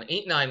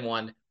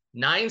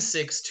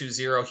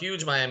 561-891-9620.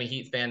 Huge Miami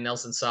Heat fan,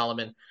 Nelson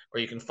Solomon, or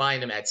you can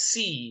find him at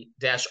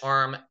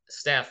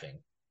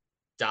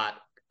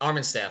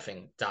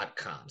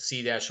c-armandstaffing.com.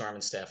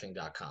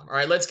 c-armandstaffing.com. All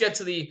right, let's get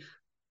to the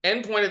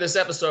end point of this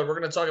episode. We're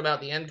going to talk about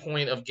the end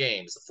point of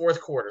games, the fourth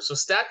quarter. So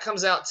stat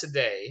comes out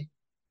today.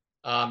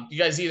 You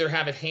guys either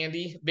have it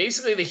handy.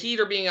 Basically, the Heat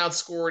are being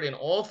outscored in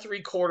all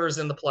three quarters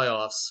in the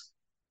playoffs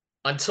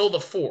until the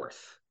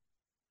fourth,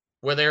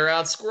 where they're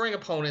outscoring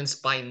opponents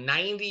by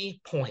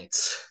 90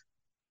 points.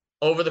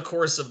 over the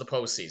course of the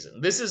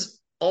postseason. This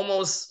is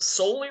almost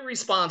solely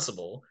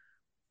responsible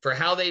for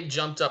how they've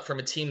jumped up from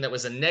a team that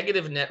was a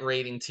negative net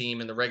rating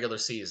team in the regular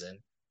season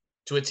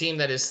to a team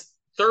that is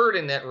third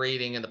in net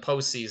rating in the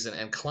postseason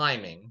and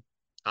climbing,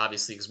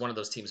 obviously, because one of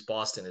those teams,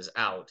 Boston, is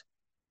out.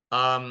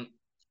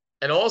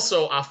 And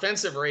also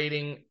offensive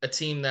rating, a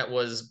team that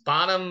was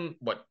bottom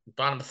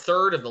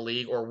third of the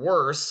league or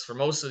worse for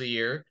most of the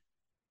year.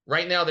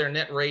 Right now, their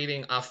net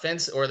rating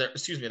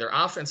their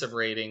offensive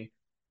rating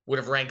would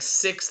have ranked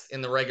 6th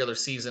in the regular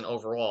season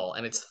overall,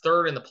 and it's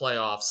third in the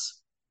playoffs,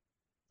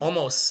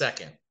 almost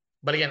second.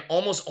 But again,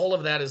 almost all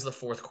of that is the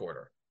fourth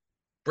quarter.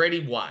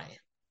 Brady, why?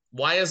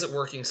 Why is it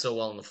working so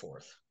well in the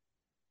fourth?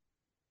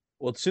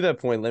 Well, to that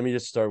point, let me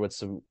just start with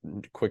some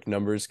quick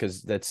numbers,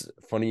 because that's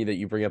funny that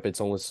you bring up it's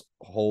almost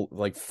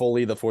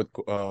fully the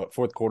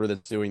fourth quarter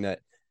that's doing that.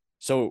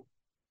 So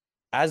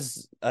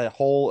as a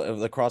whole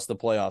across the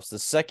playoffs, the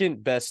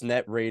second best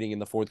net rating in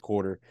the fourth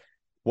quarter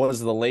was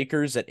the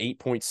Lakers at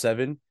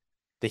 8.7.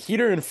 The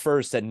Heat are in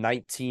first at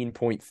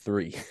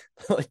 19.3.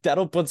 Like,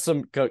 that'll put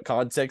some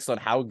context on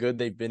how good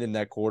they've been in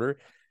that quarter.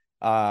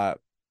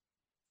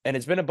 And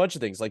it's been a bunch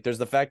of things. Like, there's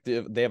the fact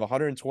that they have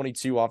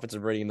 122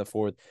 offensive rating in the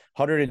fourth,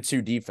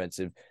 102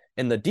 defensive.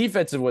 And the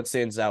defensive, what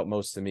stands out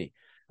most to me,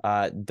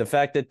 the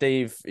fact that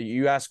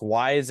you ask,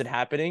 why is it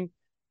happening?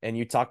 And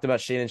you talked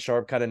about Shannon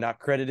Sharpe kind of not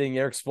crediting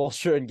Erik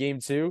Spoelstra in game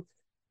 2.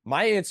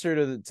 My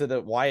answer to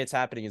the why it's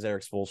happening is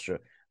Erik Spoelstra.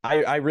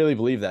 I really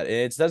believe that.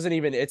 It's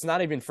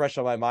not even fresh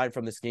on my mind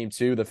from this game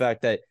 2. The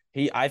fact that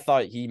I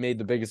thought he made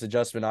the biggest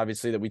adjustment,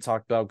 obviously, that we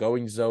talked about,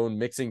 going zone,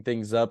 mixing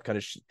things up, kind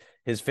of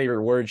his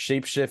favorite word,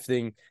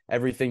 shape-shifting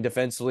everything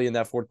defensively in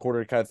that fourth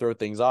quarter to kind of throw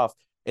things off.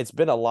 It's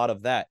been a lot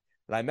of that.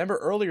 And I remember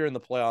earlier in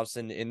the playoffs,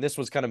 and this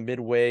was kind of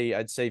midway,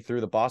 I'd say,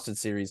 through the Boston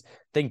series, I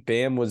think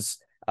Bam was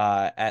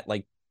at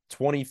like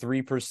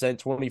 23%,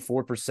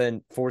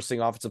 24%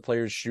 forcing offensive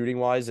players shooting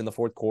wise in the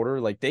fourth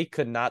quarter. Like, they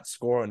could not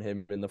score on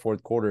him in the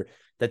fourth quarter,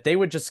 that they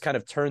would just kind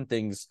of turn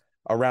things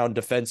around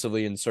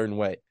defensively in a certain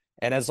way.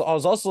 And as I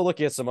was also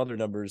looking at some other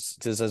numbers,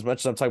 because as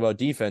much as I'm talking about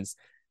defense,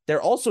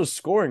 they're also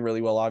scoring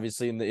really well,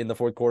 obviously, in the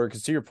fourth quarter.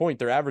 Because to your point,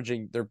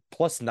 they're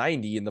plus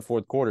 90 in the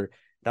fourth quarter.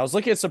 And I was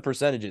looking at some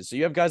percentages. So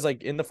you have guys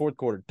like in the fourth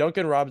quarter,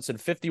 Duncan Robinson,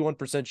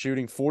 51%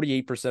 shooting,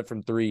 48%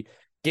 from three.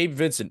 Gabe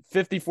Vincent,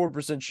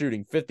 54%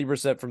 shooting,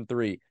 50% from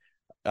three.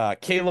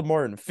 Caleb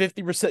Martin,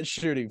 50%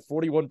 shooting,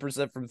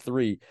 41% from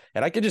three.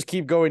 And I could just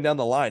keep going down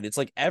the line. It's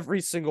like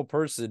every single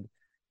person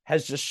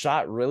has just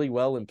shot really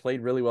well and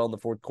played really well in the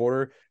fourth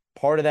quarter.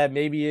 Part of that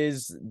maybe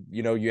is,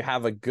 you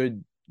have a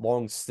good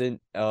long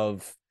stint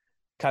of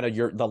kind of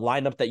the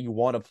lineup that you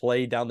want to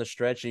play down the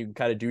stretch, and you can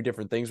kind of do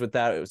different things with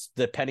that. It's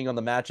depending on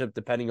the matchup,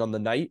 depending on the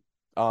night.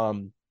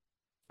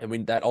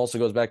 That also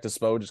goes back to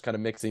Spo, just kind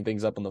of mixing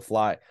things up on the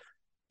fly.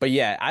 But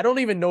yeah, I don't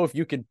even know if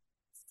you could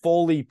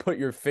fully put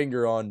your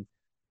finger on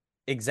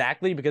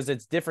exactly, because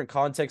it's different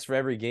context for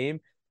every game.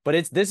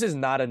 But this is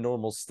not a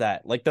normal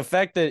stat. Like, the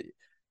fact that,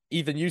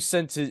 Ethan, you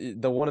sent to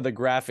one of the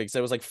graphics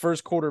that was like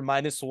first quarter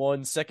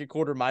 -1, second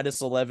quarter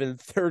 -11,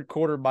 third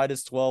quarter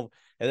 -12,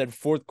 and then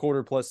fourth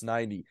quarter plus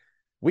 90.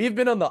 We've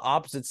been on the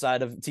opposite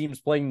side of teams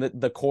playing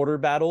the quarter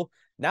battle.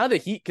 Now the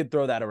Heat could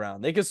throw that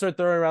around. They could start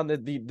throwing around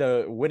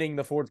the winning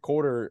the fourth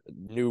quarter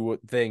new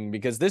thing,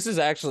 because this is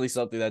actually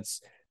something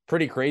that's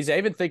pretty crazy. I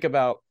even think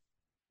about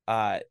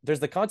there's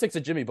the context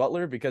of Jimmy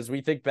Butler, because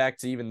we think back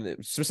to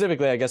even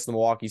specifically, I guess, the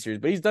Milwaukee series,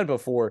 but he's done it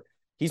before.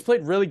 He's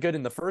played really good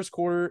in the first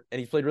quarter, and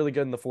he's played really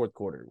good in the fourth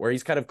quarter, where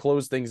he's kind of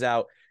closed things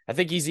out. I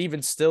think he's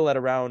even still at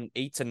around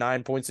 8 to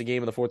 9 points a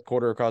game in the fourth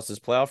quarter across his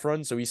playoff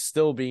run. So he's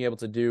still being able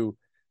to do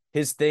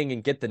his thing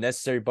and get the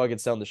necessary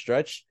buckets down the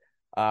stretch.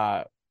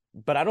 But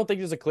I don't think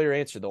there's a clear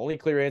answer. The only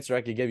clear answer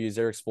I could give you is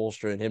Erik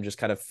Spoelstra and him just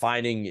kind of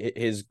finding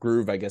his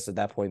groove, I guess, at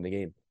that point in the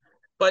game.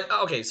 But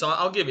okay, so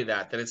I'll give you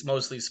that it's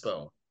mostly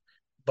Spo.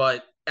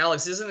 But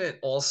Alex, isn't it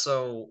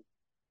also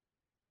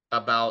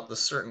about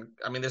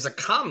there's a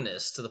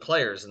calmness to the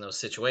players in those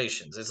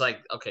situations. It's like,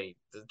 okay,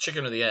 the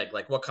chicken or the egg,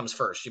 like what comes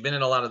first? You've been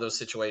in a lot of those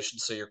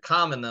situations, so you're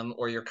calming them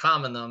or you're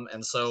calming them.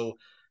 And so,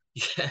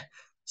 yeah,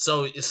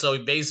 so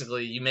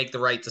basically you make the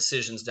right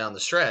decisions down the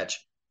stretch.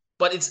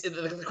 But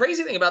the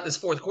crazy thing about this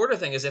fourth quarter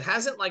thing is it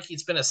hasn't like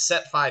it's been a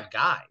set 5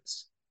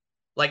 guys.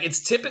 Like,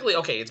 it's typically,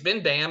 okay, it's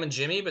been Bam and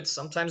Jimmy, but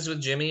sometimes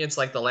with Jimmy, it's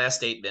like the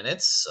last 8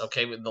 minutes.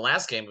 Okay, with the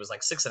last game, it was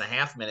like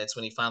 6.5 minutes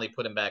when he finally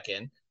put him back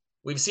in.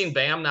 We've seen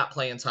Bam not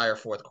play entire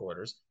fourth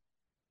quarters.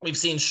 We've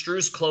seen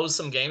Strus close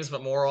some games,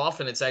 but more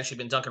often it's actually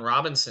been Duncan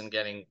Robinson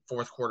getting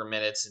fourth quarter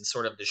minutes in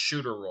sort of the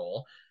shooter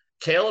role.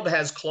 Caleb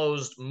has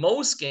closed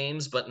most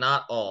games, but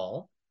not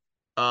all.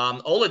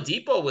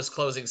 Oladipo was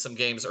closing some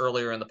games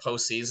earlier in the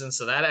postseason,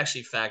 so that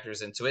actually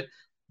factors into it.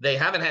 They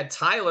haven't had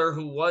Tyler,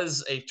 who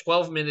was a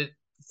 12-minute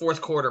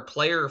fourth quarter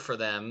player for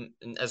them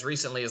as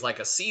recently as like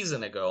a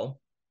season ago.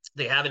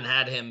 They haven't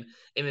had him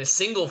in a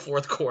single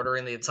fourth quarter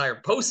in the entire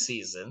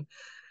postseason.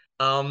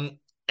 And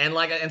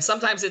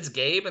sometimes it's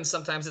Gabe, and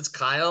sometimes it's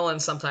Kyle,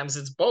 and sometimes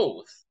it's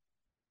both.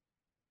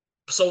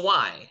 So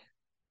why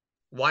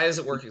is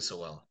it working so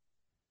well?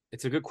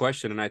 It's a good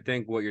question, and I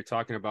think what you're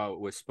talking about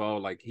with Spo,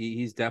 like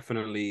he's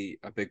definitely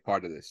a big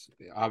part of this.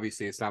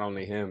 Obviously, it's not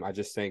only him. I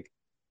just think,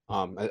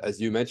 as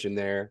you mentioned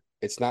there,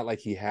 it's not like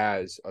he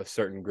has a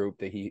certain group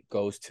that he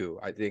goes to.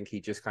 I think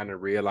he just kind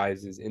of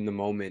realizes in the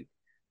moment,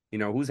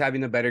 who's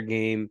having the better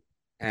game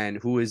and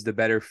who is the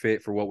better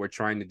fit for what we're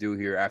trying to do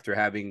here after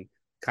having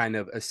kind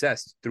of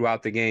assessed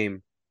throughout the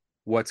game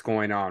what's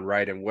going on,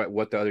 right, and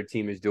what the other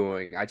team is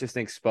doing. I just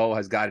think Spo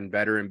has gotten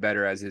better and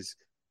better as his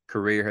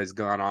career has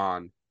gone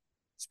on,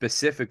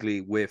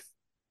 specifically with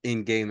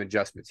in-game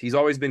adjustments. He's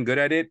always been good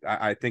at it.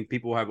 I think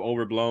people have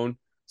overblown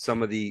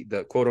some of the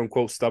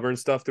quote-unquote stubborn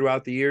stuff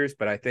throughout the years,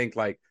 but I think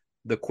like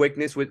the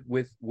quickness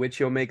with which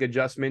he'll make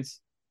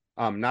adjustments,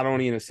 not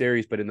only in a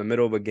series but in the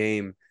middle of a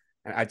game,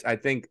 I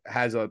think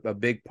has a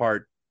big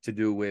part to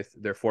do with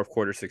their fourth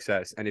quarter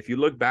success. And if you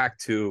look back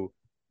to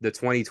the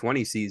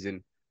 2020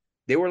 season,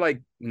 they were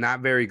like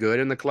not very good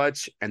in the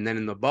clutch, and then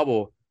in the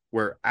bubble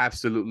were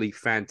absolutely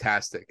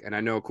fantastic. And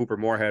I know Cooper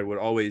Moorhead would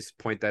always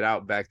point that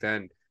out back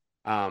then.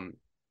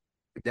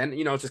 Then,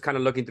 just kind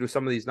of looking through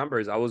some of these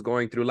numbers, I was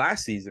going through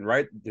last season,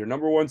 right? Their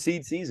number 1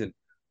 seed season.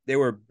 They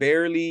were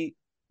barely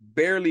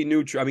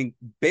neutral. I mean,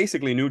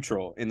 basically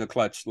neutral in the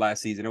clutch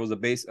last season. It was a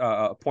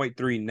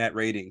 0.3 net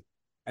rating.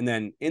 And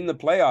then in the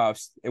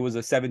playoffs, it was a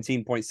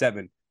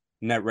 17.7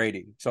 net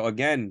rating. So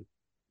again,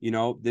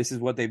 this is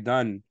what they've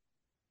done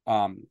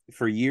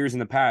for years in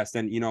the past.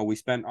 And, we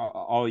spent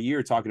all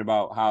year talking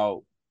about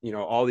how,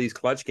 all these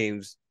clutch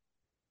games,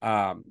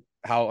 how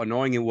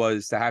annoying it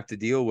was to have to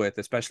deal with,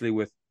 especially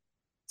with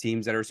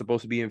teams that are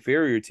supposed to be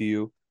inferior to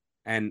you.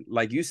 And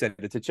like you said,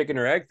 it's a chicken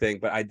or egg thing,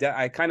 but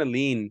I kind of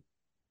lean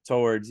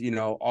towards,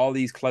 all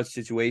these clutch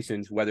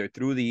situations, whether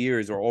through the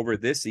years or over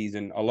this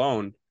season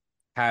alone,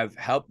 have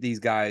helped these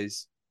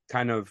guys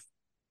kind of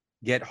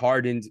get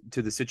hardened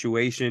to the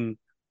situation.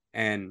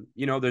 And,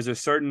 there's a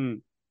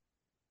certain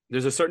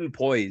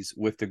poise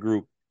with the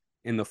group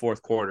in the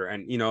fourth quarter.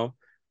 And,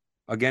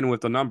 again,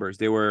 with the numbers,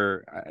 they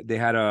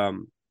had a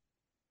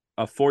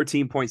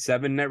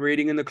 14.7 net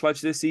rating in the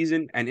clutch this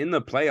season. And in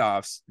the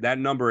playoffs, that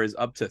number is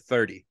up to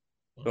 30.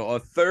 So a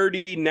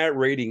 30 net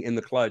rating in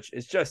the clutch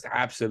is just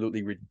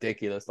absolutely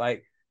ridiculous.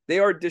 Like, they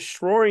are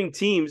destroying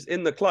teams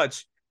in the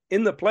clutch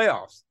in the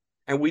playoffs.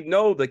 And we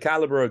know the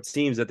caliber of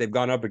teams that they've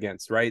gone up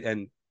against, right?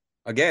 And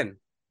again,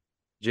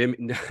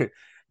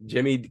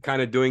 Jimmy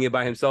kind of doing it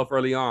by himself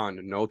early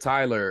on. No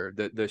Tyler,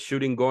 the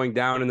shooting going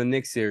down in the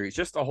Knicks series,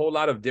 just a whole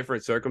lot of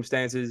different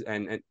circumstances,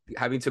 and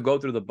having to go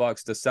through the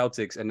Bucks, the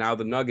Celtics, and now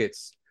the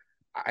Nuggets.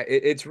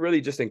 It's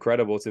really just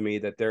incredible to me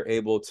that they're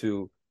able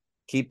to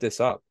keep this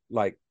up.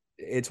 Like,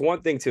 it's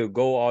one thing to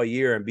go all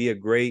year and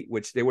be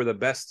which they were the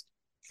best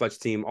clutch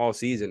team all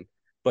season,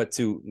 but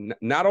to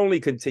not only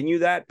continue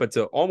that, but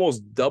to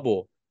almost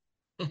double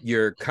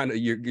your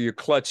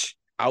clutch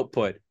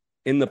output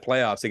in the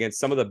playoffs against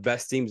some of the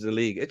best teams in the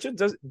league. It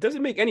just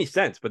doesn't make any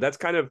sense, but that's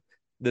kind of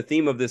the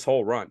theme of this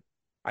whole run.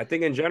 I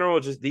think in general,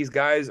 just these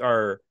guys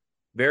are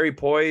very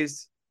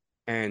poised,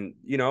 and,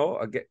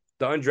 the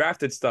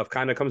undrafted stuff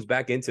kind of comes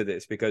back into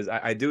this, because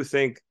I do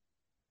think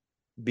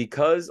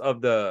because of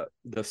the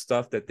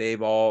stuff that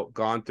they've all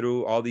gone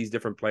through, all these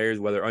different players,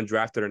 whether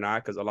undrafted or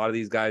not, because a lot of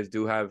these guys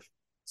do have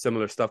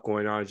similar stuff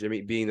going on.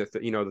 Jimmy being the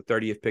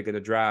 30th pick in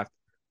the draft.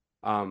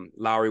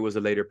 Lowry was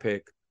a later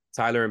pick.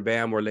 Tyler and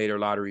Bam were later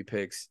lottery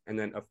picks. And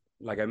then,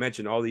 like I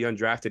mentioned, all the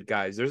undrafted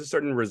guys, there's a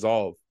certain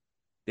resolve.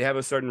 They have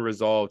a certain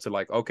resolve to,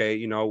 like,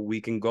 okay, we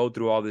can go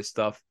through all this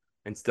stuff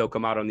and still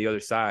come out on the other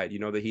side.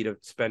 The Heat have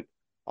spent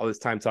all this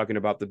time talking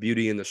about the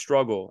beauty and the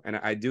struggle. And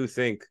I do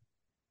think,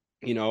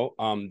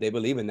 they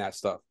believe in that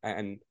stuff.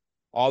 And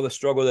all the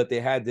struggle that they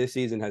had this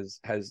season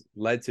has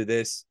led to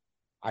this.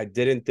 I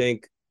didn't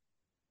think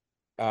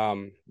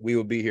we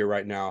would be here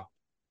right now,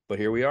 but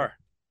here we are.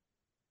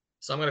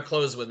 So I'm going to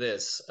close with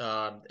this,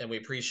 and we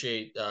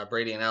appreciate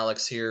Brady and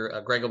Alex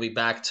here. Greg will be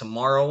back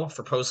tomorrow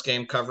for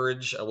post-game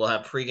coverage. We'll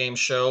have pre-game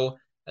show,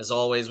 as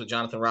always, with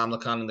Jonathan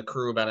Ramlakan and the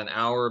crew about an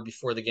hour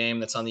before the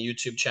game. That's on the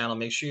YouTube channel.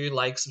 Make sure you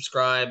like,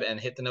 subscribe, and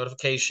hit the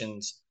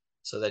notifications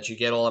so that you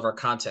get all of our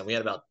content. We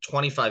had about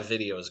 25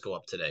 videos go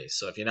up today,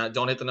 so if you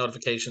don't hit the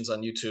notifications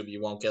on YouTube, you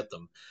won't get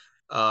them.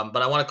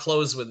 But I want to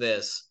close with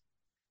this.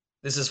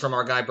 This is from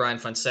our guy Brian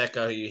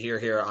Fonseca, who you hear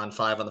here on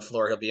 5 on the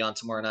Floor. He'll be on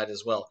tomorrow night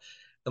as well.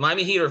 The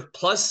Miami Heat are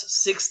plus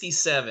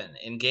 67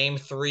 in game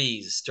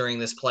 3s during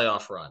this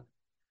playoff run.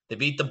 They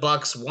beat the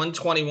Bucks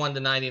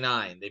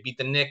 121-99. They beat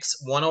the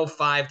Knicks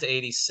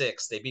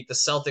 105-86. They beat the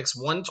Celtics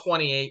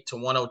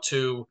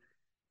 128-102.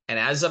 And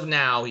as of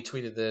now, he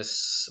tweeted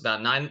this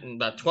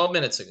about 12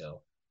 minutes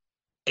ago.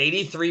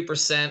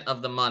 83%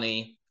 of the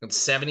money and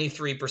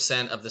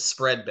 73% of the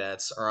spread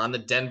bets are on the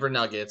Denver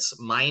Nuggets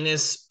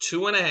minus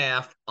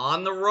 2.5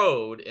 on the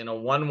road in a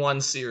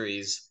 1-1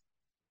 series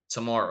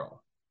tomorrow.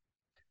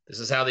 This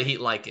is how the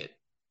Heat like it.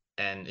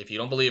 And if you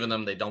don't believe in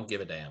them, they don't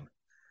give a damn.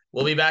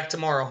 We'll be back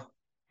tomorrow.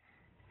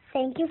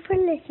 Thank you for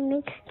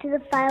listening to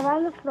the 5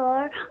 on the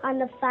Floor on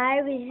the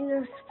 5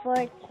 Regional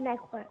Sports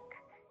Network.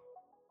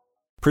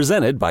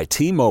 Presented by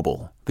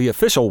T-Mobile, the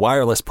official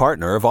wireless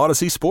partner of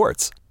Odyssey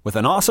Sports. With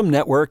an awesome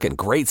network and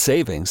great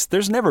savings,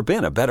 there's never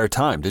been a better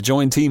time to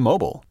join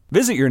T-Mobile.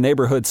 Visit your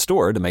neighborhood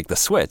store to make the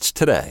switch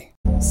today.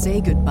 Say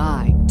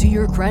goodbye to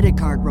your credit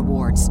card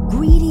rewards.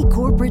 Greedy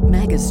corporate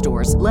mega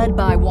stores, led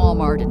by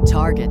Walmart and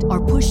Target,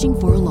 are pushing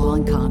for a law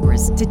in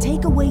Congress to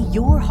take away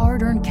your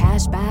hard-earned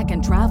cash back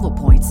and travel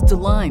points to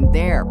line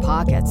their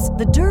pockets.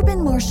 The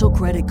Durbin-Marshall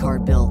credit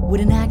card bill would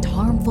enact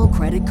harmful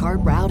credit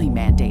card routing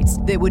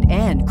mandates that would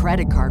end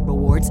credit card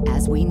rewards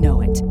as we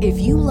know it. If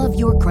you love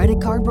your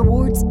credit card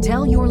rewards,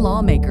 tell your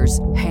lawmakers,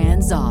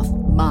 hands off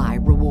my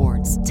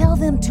rewards. Tell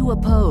them to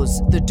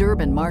oppose the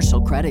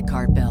Durbin-Marshall credit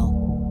card bill.